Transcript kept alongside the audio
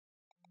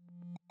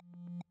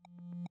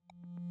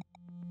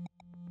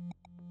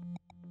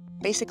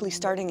Basically,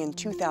 starting in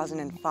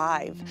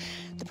 2005,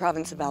 the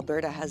province of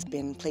Alberta has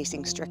been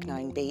placing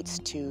strychnine baits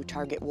to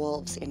target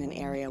wolves in an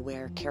area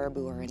where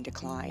caribou are in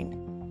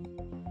decline,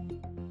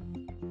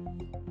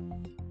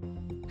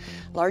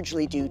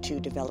 largely due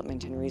to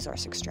development and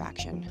resource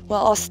extraction.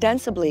 Well,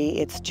 ostensibly,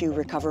 it's to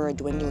recover a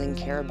dwindling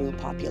caribou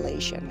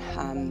population.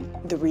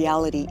 The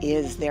reality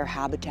is their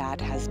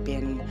habitat has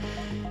been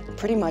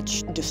pretty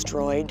much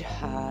destroyed,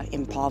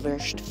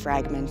 impoverished,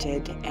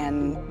 fragmented,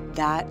 and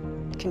that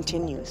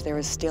continues. There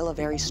is still a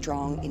very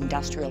strong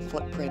industrial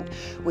footprint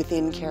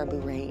within caribou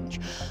range.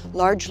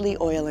 Largely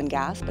oil and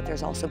gas, but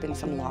there's also been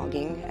some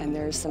logging and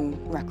there's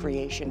some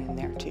recreation in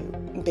there too.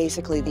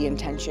 Basically, the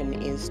intention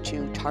is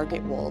to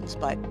target wolves,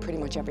 but pretty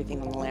much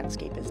everything on the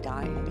landscape is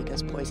dying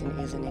because poison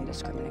is an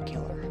indiscriminate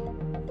killer.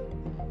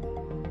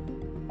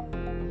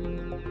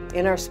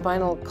 In our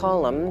spinal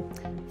column,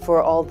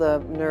 for all the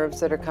nerves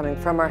that are coming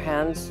from our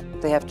hands,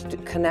 they have to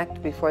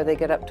connect before they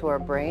get up to our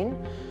brain.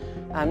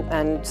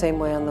 And same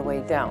way on the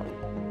way down.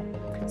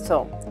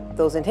 So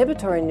those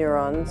inhibitory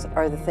neurons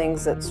are the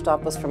things that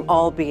stop us from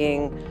all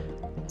being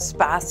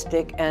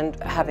spastic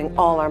and having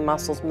all our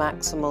muscles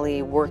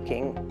maximally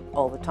working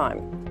all the time.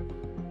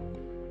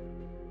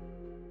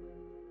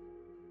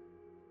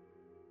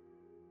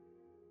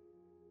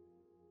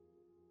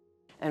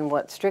 And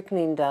what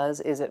strychnine does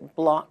is it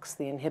blocks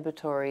the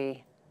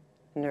inhibitory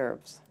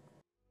nerves.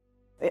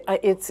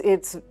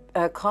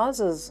 It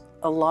causes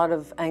a lot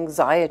of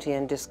anxiety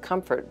and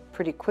discomfort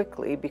pretty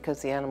quickly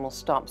because the animal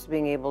stops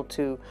being able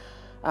to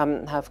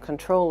have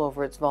control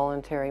over its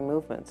voluntary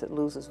movements. It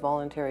loses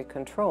voluntary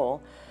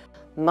control.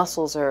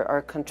 Muscles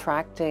are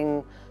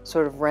contracting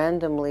sort of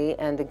randomly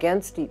and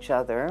against each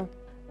other,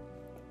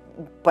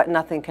 but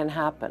nothing can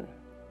happen.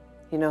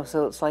 You know,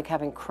 so it's like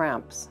having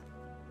cramps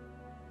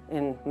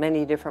in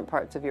many different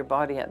parts of your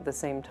body at the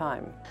same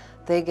time.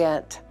 They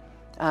get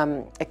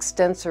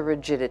extensor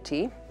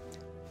rigidity,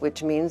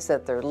 which means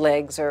that their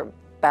legs are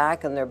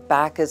back and their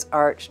back is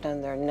arched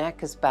and their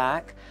neck is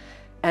back.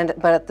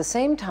 But at the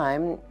same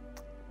time,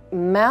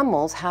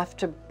 mammals have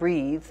to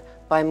breathe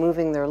by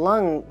moving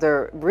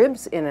their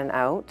ribs in and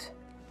out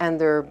and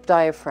their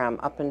diaphragm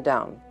up and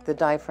down. The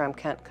diaphragm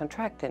can't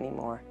contract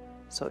anymore,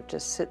 so it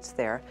just sits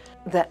there.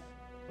 The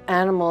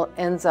animal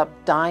ends up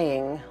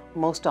dying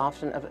most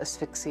often of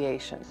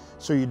asphyxiation.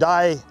 So you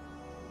die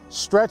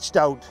stretched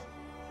out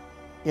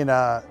in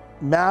a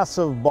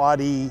massive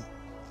body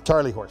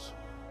Charlie horse.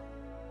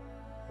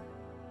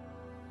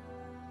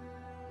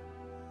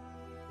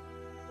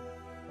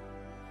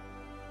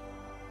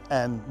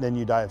 And then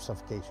you die of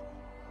suffocation.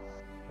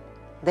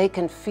 They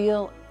can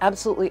feel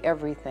absolutely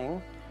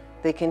everything.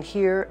 They can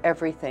hear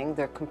everything.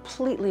 They're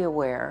completely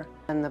aware.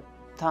 And the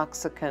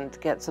toxicant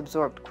gets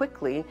absorbed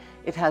quickly.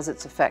 It has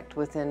its effect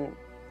within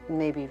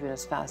maybe even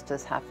as fast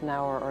as half an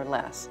hour or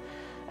less.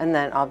 And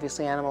then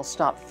obviously animals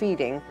stop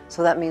feeding.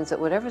 So that means that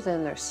whatever's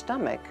in their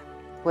stomach,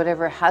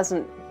 whatever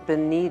hasn't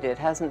been needed,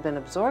 hasn't been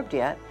absorbed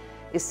yet,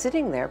 is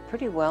sitting there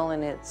pretty well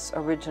in its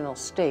original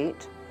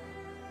state.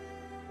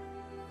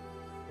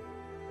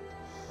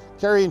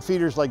 Carrion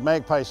feeders like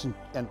magpies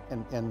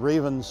and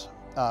ravens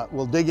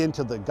will dig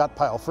into the gut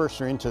pile first,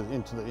 or into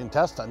the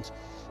intestines,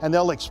 and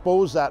they'll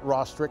expose that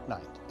raw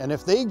strychnine. And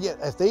if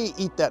they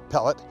eat that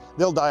pellet,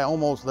 they'll die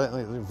almost.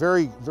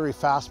 Very, very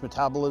fast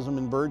metabolism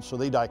in birds, so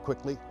they die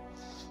quickly.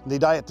 They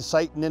die at the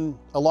site, and then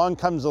along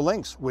comes the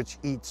lynx, which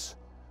eats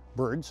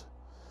birds,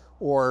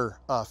 or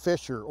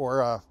fish,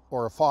 or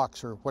a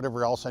fox, or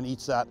whatever else, and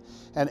eats that.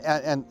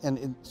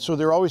 And so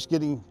they're always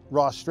getting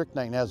raw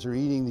strychnine as they're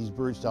eating these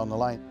birds down the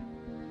line.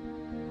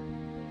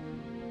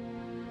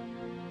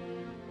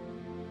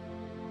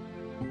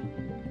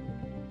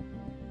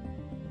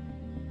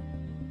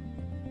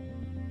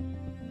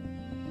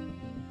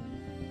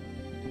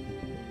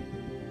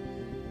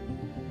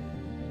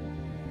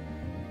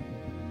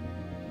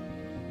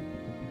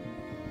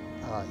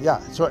 Yeah,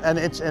 so, and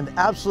it's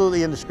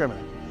absolutely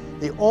indiscriminate.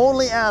 The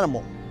only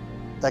animal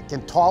that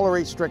can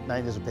tolerate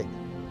strychnine is a pig,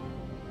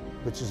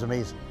 which is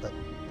amazing, that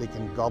they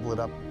can gobble it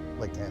up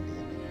like candy.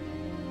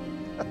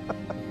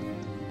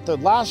 The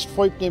last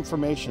FOIP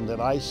information that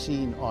I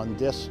seen on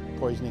this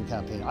poisoning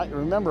campaign, I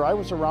remember I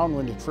was around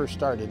when it first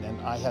started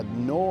and I had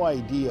no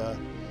idea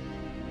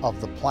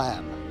of the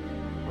plan,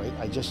 right?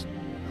 I just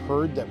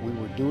heard that we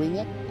were doing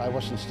it. I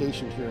wasn't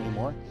stationed here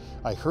anymore.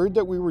 I heard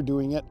that we were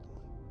doing it,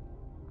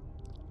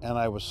 and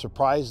I was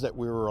surprised that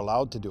we were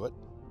allowed to do it.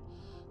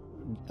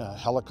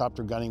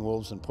 Helicopter gunning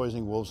wolves and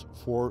poisoning wolves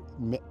for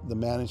the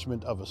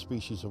management of a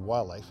species of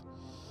wildlife,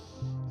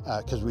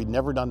 because we'd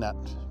never done that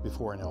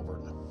before in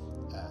Alberta.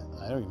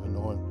 I don't even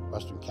know if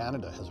Western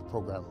Canada has a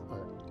program,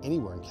 or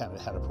anywhere in Canada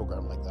had a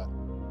program like that.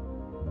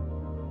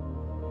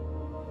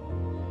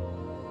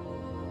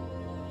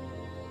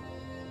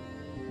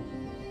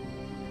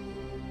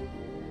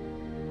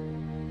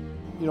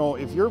 You know,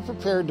 if you're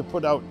prepared to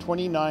put out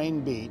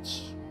 29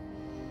 baits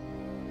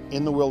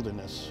in the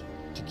wilderness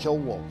to kill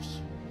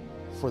wolves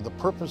for the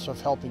purpose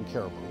of helping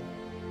caribou,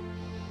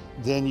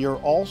 then you're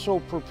also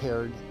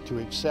prepared to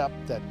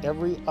accept that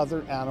every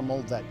other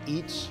animal that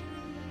eats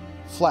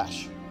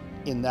flesh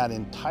in that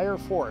entire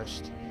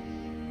forest,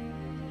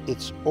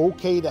 it's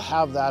okay to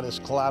have that as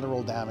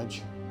collateral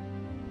damage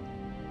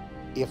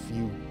if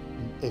you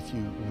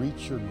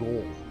reach your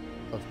goal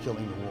of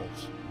killing the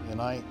wolves.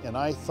 And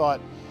I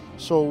thought,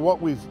 so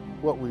what we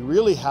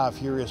really have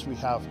here is we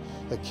have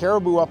the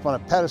caribou up on a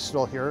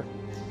pedestal here,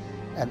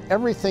 and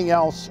everything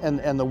else,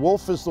 and the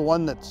wolf is the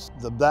one that's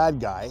the bad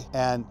guy,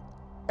 and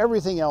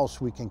everything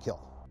else we can kill.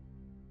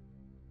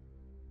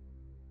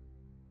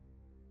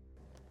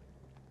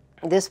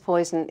 This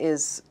poison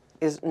is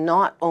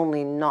not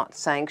only not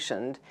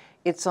sanctioned,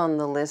 it's on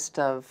the list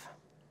of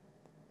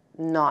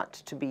not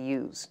to be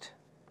used,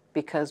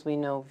 because we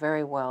know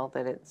very well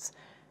that it's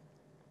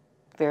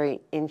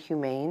very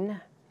inhumane,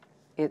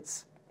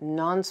 it's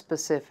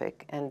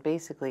non-specific, and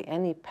basically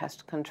any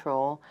pest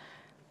control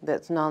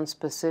that's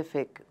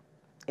non-specific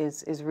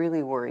is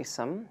really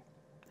worrisome,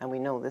 and we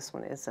know this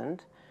one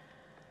isn't.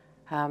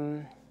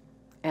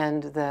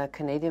 And the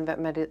Canadian Vet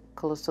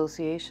Medical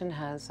Association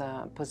has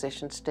a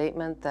position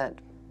statement that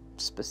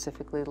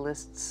specifically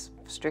lists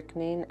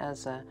strychnine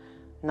as a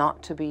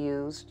not to be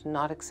used,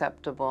 not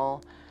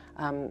acceptable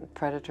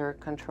predator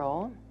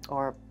control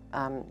or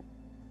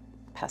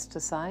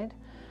pesticide.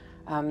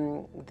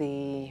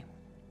 The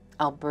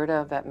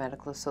Alberta Vet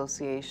Medical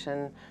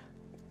Association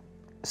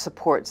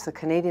supports the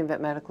Canadian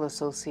Vet Medical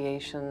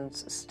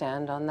Association's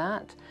stand on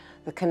that.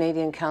 The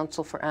Canadian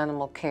Council for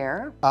Animal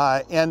Care.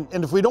 And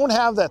if we don't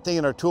have that thing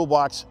in our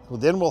toolbox,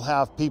 then we'll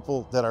have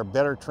people that are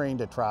better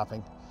trained at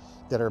trapping,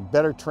 that are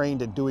better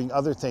trained at doing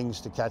other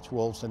things to catch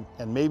wolves,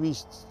 and maybe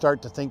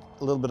start to think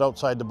a little bit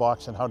outside the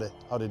box on how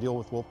to deal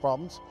with wolf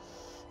problems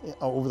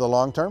over the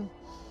long term.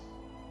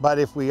 But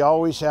if we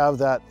always have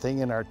that thing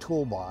in our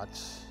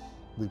toolbox,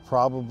 we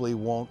probably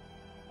won't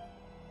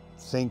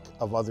think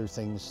of other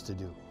things to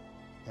do.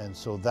 And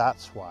so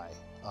that's why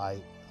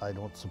I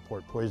don't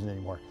support poison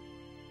anymore.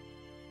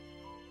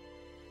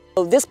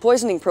 So this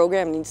poisoning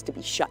program needs to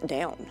be shut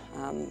down.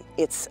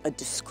 It's a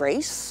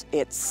disgrace,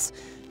 it's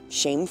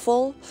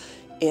shameful,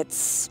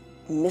 it's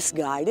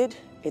misguided,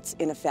 it's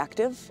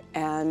ineffective,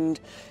 and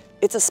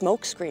it's a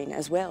smokescreen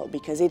as well,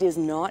 because it is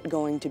not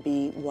going to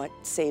be what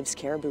saves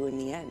caribou in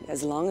the end.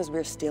 As long as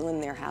we're still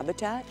in their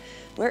habitat,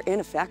 we're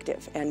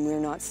ineffective, and we're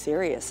not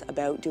serious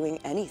about doing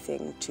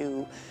anything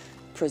to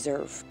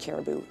preserve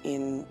caribou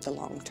in the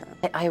long term.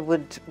 I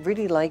would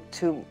really like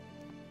to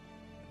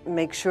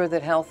make sure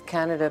that Health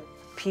Canada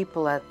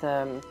people at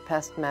the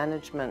pest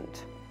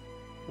management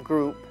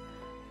group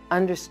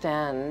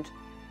understand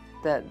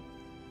that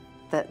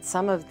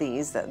some of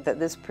these, that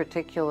this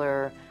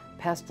particular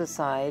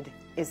pesticide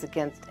is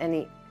against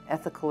any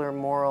ethical or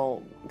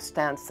moral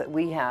stance that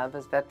we have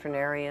as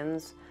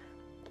veterinarians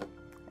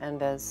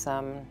and as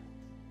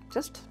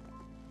just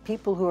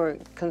people who are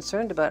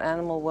concerned about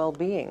animal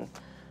well-being,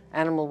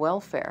 animal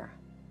welfare.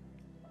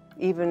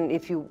 Even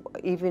if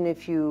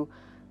you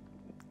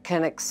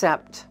can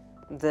accept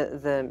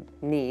the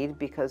need,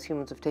 because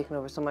humans have taken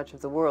over so much of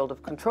the world,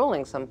 of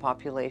controlling some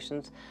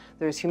populations.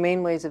 There's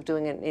humane ways of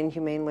doing it and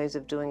inhumane ways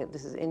of doing it.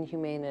 This is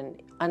inhumane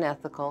and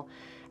unethical.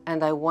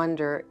 And I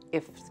wonder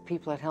if the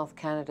people at Health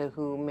Canada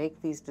who make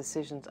these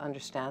decisions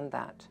understand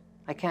that.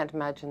 I can't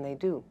imagine they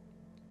do.